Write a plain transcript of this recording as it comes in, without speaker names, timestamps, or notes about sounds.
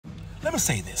Let me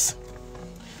say this.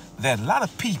 There are a lot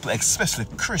of people, especially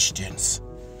Christians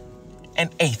and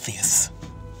atheists,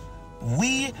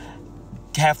 we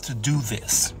have to do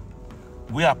this.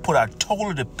 We have put our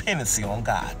total dependency on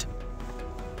God,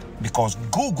 because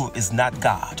Google is not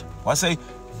God. When I say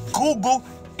Google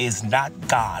is not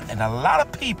God. And a lot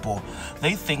of people,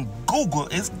 they think Google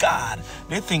is God.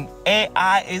 They think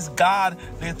AI is God.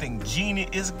 They think Genie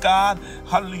is God.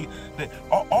 Hallelujah.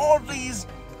 All these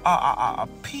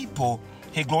people,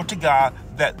 hey, glory to God,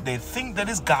 that they think that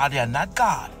is God, they are not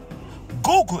God.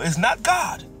 Google is not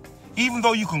God. Even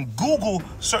though you can Google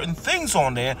certain things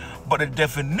on there, but the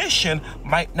definition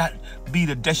might not be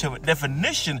the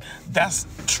definition that's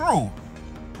true.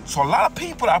 So a lot of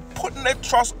people are putting their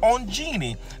trust on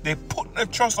Genie. They're putting their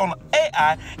trust on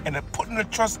AI, and they're putting their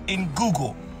trust in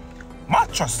Google. My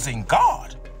trust is in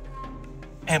God.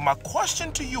 And my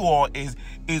question to you all is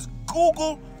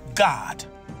Google God?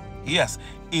 Yes.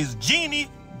 Is Genie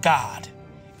God?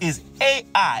 Is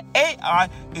AI? AI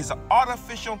is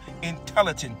artificial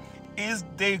intelligence. Is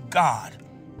they God?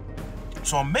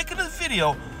 So I'm making this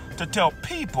video to tell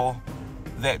people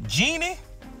that Genie,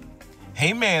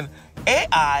 hey man,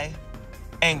 AI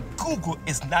and Google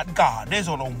is not God. There's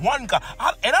only one God.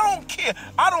 And I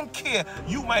don't care.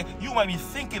 You might be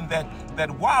thinking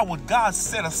that why would God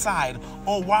set aside,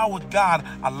 or why would God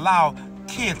allow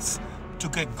kids to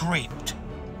get raped?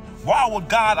 Why would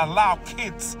God allow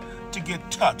kids to get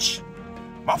touched?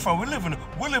 My friend, we live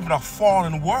in a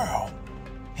fallen world.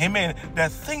 Amen.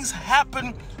 That things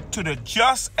happen to the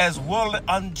just as well as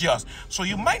unjust. So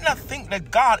you might not think that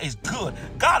God is good.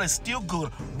 God is still good,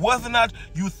 whether or not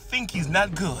you think he's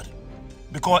not good.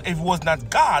 Because if it was not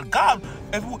God,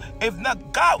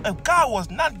 if God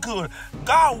was not good,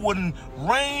 God wouldn't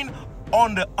reign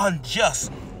on the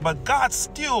unjust. But God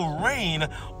still reigns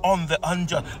on the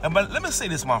unjust. But let me say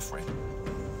this, my friend.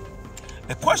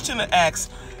 The question to ask,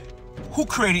 who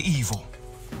created evil?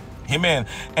 Amen.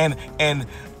 And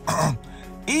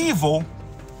evil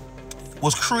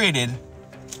was created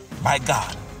by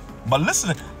God. But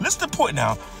listen to the point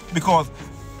now, because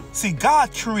see,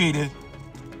 God created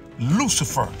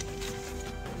Lucifer.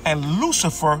 And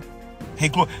Lucifer,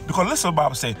 because listen what the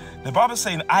Bible says. The Bible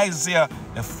says in Isaiah,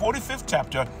 the 45th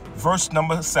chapter, verse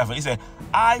number 7, he said,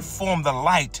 I form the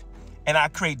light and I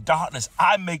create darkness.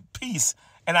 I make peace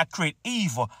and I create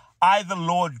evil. I, the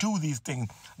Lord, do these things.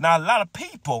 Now, a lot of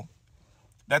people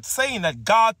that's saying that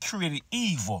God created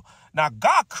evil. Now,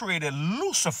 God created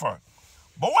Lucifer.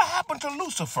 But what happened to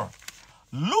Lucifer?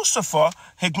 Lucifer,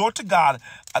 hey, glory to God,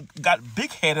 got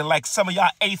big-headed like some of y'all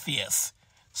atheists.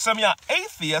 Some of y'all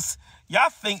atheists, y'all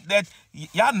think that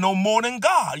y'all know more than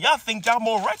God. Y'all think y'all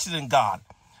more righteous than God.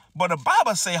 But the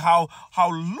Bible say how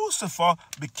Lucifer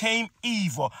became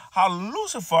evil. How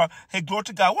Lucifer, hey, glory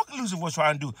to God, what Lucifer was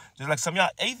trying to do? Just like some of y'all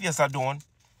atheists are doing.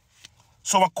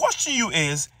 So my question to you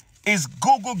is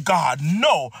Google God?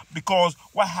 No, because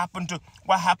what happened to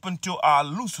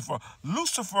Lucifer?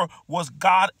 Lucifer was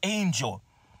God's angel.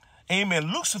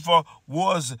 Amen. Lucifer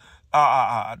was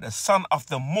the son of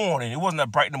the morning. It wasn't a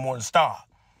bright morning star.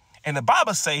 And the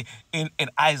Bible say in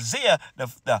Isaiah, the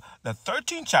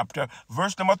 13th chapter,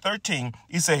 verse number 13,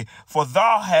 he say, for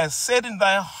thou hast said in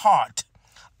thy heart,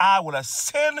 I will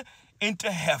ascend into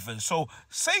heaven. So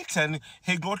Satan,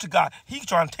 hey, glory to God, he's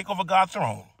trying to take over God's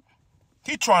throne.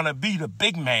 He's trying to be the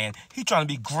big man. He's trying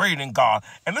to be greater than God.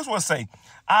 And this is what it say,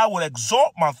 I will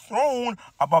exalt my throne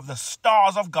above the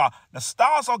stars of God. The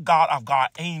stars of God are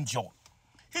God's angel.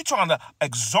 He's trying to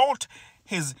exalt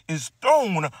his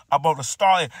throne above the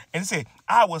star. And he said,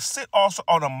 I will sit also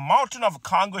on a mountain of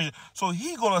congregation. So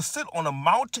he's going to sit on a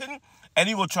mountain and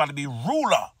he will try to be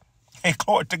ruler. And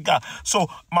glory to God. So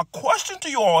my question to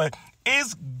you all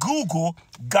is Google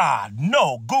God?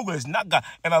 No, Google is not God.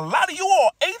 And a lot of you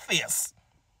all atheists.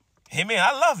 Amen.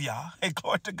 I love y'all. Hey,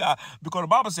 glory to God. Because the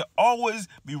Bible said, always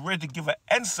be ready to give an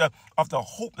answer of the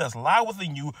hope that's lie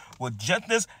within you with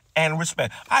gentleness and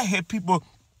respect. I hear people,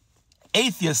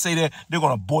 atheists, say that they're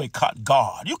going to boycott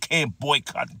God. You can't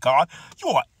boycott God. You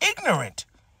are ignorant.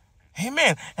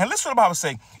 Amen. And listen to the Bible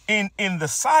saying, in the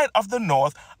side of the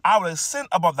north, I will ascend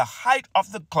above the height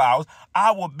of the clouds.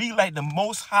 I will be like the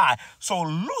Most High. So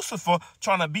Lucifer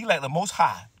trying to be like the Most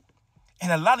High.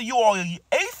 And a lot of you all are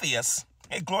atheists.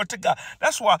 Hey, glory to God.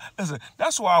 That's why, listen,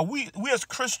 that's why we as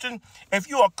Christian, if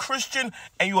you are a Christian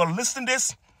and you are listening to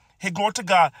this, hey, glory to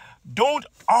God, don't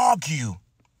argue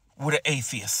with an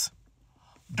atheist.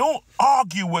 Don't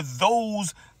argue with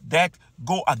those that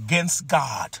go against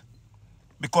God.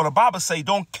 Because the Bible says,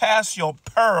 don't cast your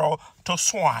pearl to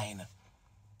swine.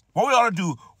 What we ought to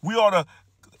do, we ought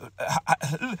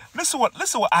to, listen what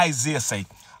Isaiah say.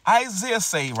 Isaiah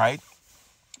say, right,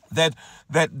 that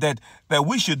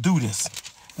we should do this.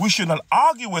 We should not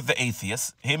argue with the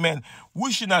atheists. Amen.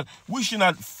 We should not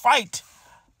fight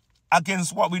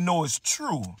against what we know is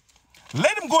true.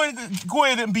 Let them go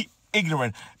ahead and be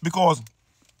ignorant, because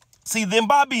see, then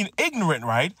by being ignorant,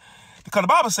 right? Because the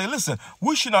Bible says, listen,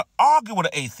 we should not argue with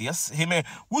the atheists. Amen.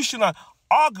 We should not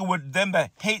argue with them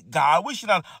that hate God. We should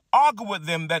not argue with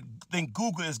them that think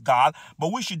Google is God.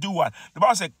 But we should do what? The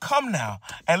Bible said, come now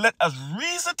and let us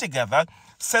reason together,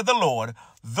 said the Lord.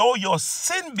 Though your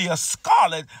sin be as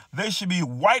scarlet, they shall be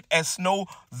white as snow.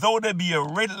 Though they be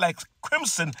red like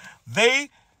crimson, they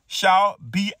shall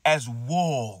be as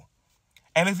wool.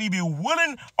 And if he be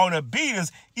willing on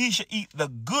obedience, he shall eat the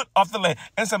good of the land.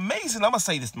 And it's amazing. I'm going to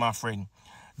say this, my friend.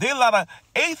 There are a lot of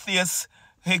atheists.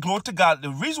 Hey, glory to God. The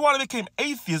reason why they became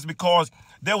atheists because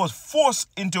they was forced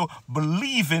into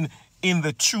believing in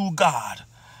the true God.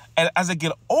 And as they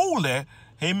get older,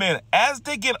 amen, as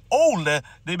they get older,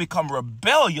 they become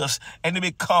rebellious and they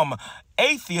become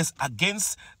atheists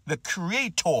against the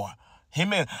Creator.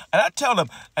 Amen. And I tell them,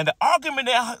 and the argument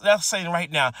they're saying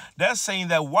right now, they're saying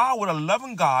that why would a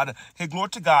loving God, hey, glory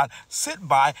to God, sit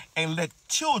by and let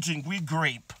children be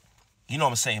grape? You know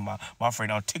what I'm saying, my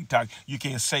friend. On TikTok, you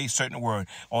can't say certain word.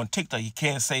 On TikTok, you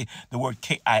can't say the word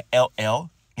Kill.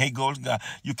 Hey, glory to God.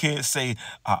 You can't say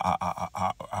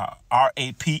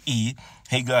RAPE.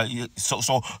 Hey, God.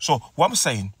 So what I'm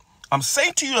saying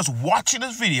to you that's watching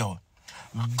this video,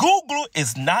 Google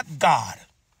is not God.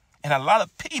 And a lot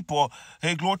of people,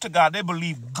 hey, glory to God, they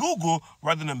believe Google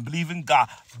rather than believing God.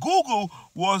 Google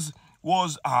was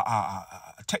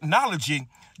technology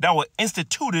that was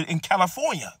instituted in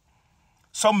California.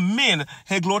 Some men,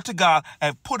 hey, glory to God,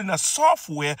 have put in a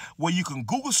software where you can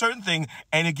Google certain things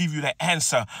and it give you the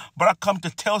answer. But I come to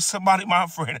tell somebody, my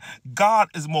friend, God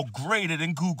is more greater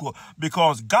than Google,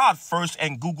 because God first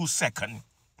and Google second.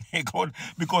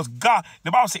 Because God, the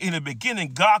Bible says in the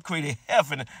beginning, God created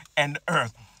heaven and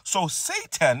earth. So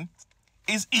Satan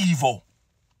is evil.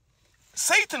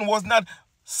 Satan was not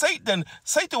Satan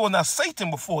was not Satan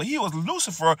before. He was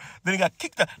Lucifer. Then he got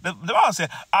kicked out. The Bible said,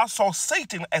 I saw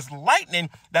Satan as lightning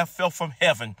that fell from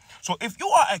heaven. So if you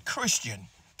are a Christian,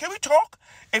 can we talk?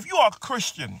 If you are a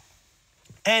Christian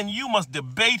and you must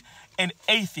debate an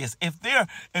atheist,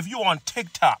 if you're on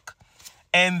TikTok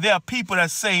and there are people that are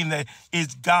saying that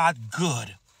is God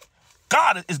good?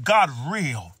 Is God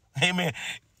real? Amen.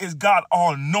 Is God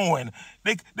all-knowing?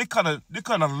 They kind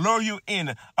of lure you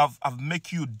in of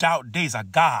make you doubt there's a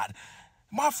God.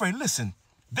 My friend, listen,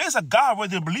 there's a God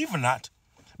whether you believe or not.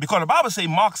 Because the Bible says,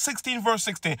 Mark 16, verse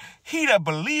 16, he that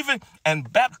believeth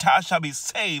and baptized shall be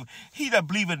saved. He that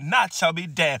believeth not shall be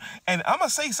damned. And I'm going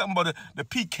to say something about the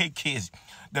PK kids.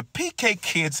 The PK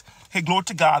kids, hey, glory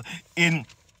to God, in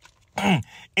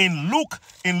Luke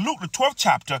the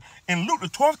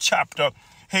 12th chapter,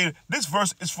 hey, this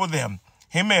verse is for them.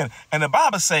 Amen. And the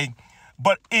Bible say,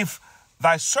 but if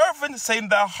thy servant say in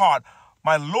thy heart,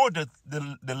 my Lord, the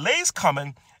delay is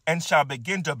coming, and shall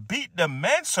begin to beat the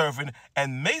manservant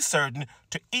and maidservant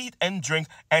to eat and drink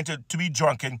and to be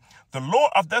drunken, the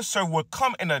Lord of that servant will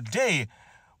come in a day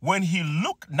when he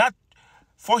look not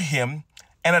for him,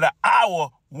 and at an hour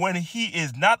when he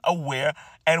is not aware,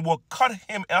 and will cut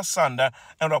him asunder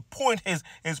and appoint his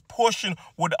portion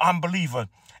with the unbeliever.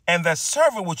 And that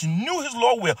servant which knew his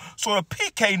Lord will. So the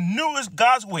PK knew his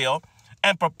God's will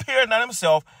and prepared not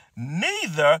himself,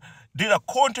 neither did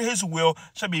according to his will,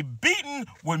 shall be beaten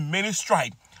with many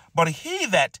stripes. But he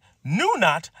that knew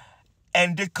not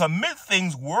and did commit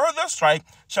things worthy of stripe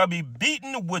shall be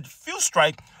beaten with few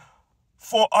stripes.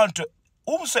 For unto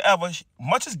whomsoever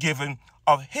much is given,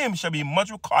 of him shall be much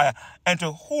required. And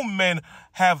to whom men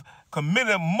have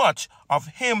committed much, of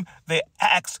him they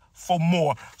ask for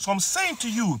more. So I'm saying to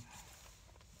you,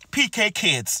 PK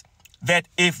kids, that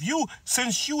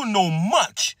since you know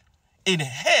much, in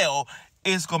hell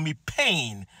is going to be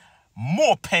pain,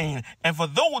 more pain. And for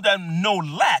those that know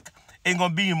lack, it's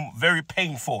going to be very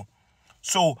painful.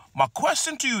 So my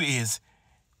question to you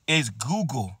is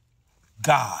Google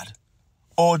God?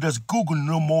 Or does Google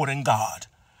know more than God?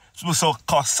 So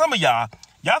cause some of y'all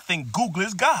think Google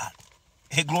is God.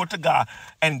 Hey, glory to God.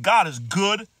 And God is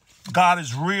good. God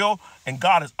is real. And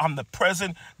God is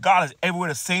omnipresent. God is everywhere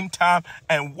at the same time.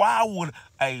 And why would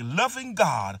a loving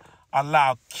God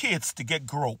allow kids to get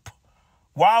groped?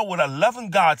 Why would a loving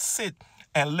God sit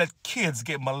and let kids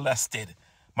get molested?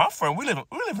 My friend, we live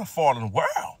in a fallen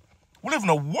world. We live in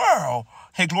a world,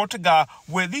 hey, glory to God,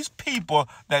 where these people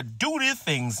that do these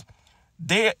things,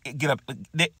 they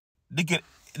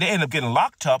end up getting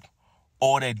locked up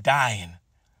or they're dying.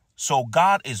 So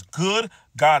God is good.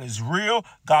 God is real.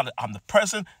 God is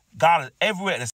omnipresent. God is everywhere.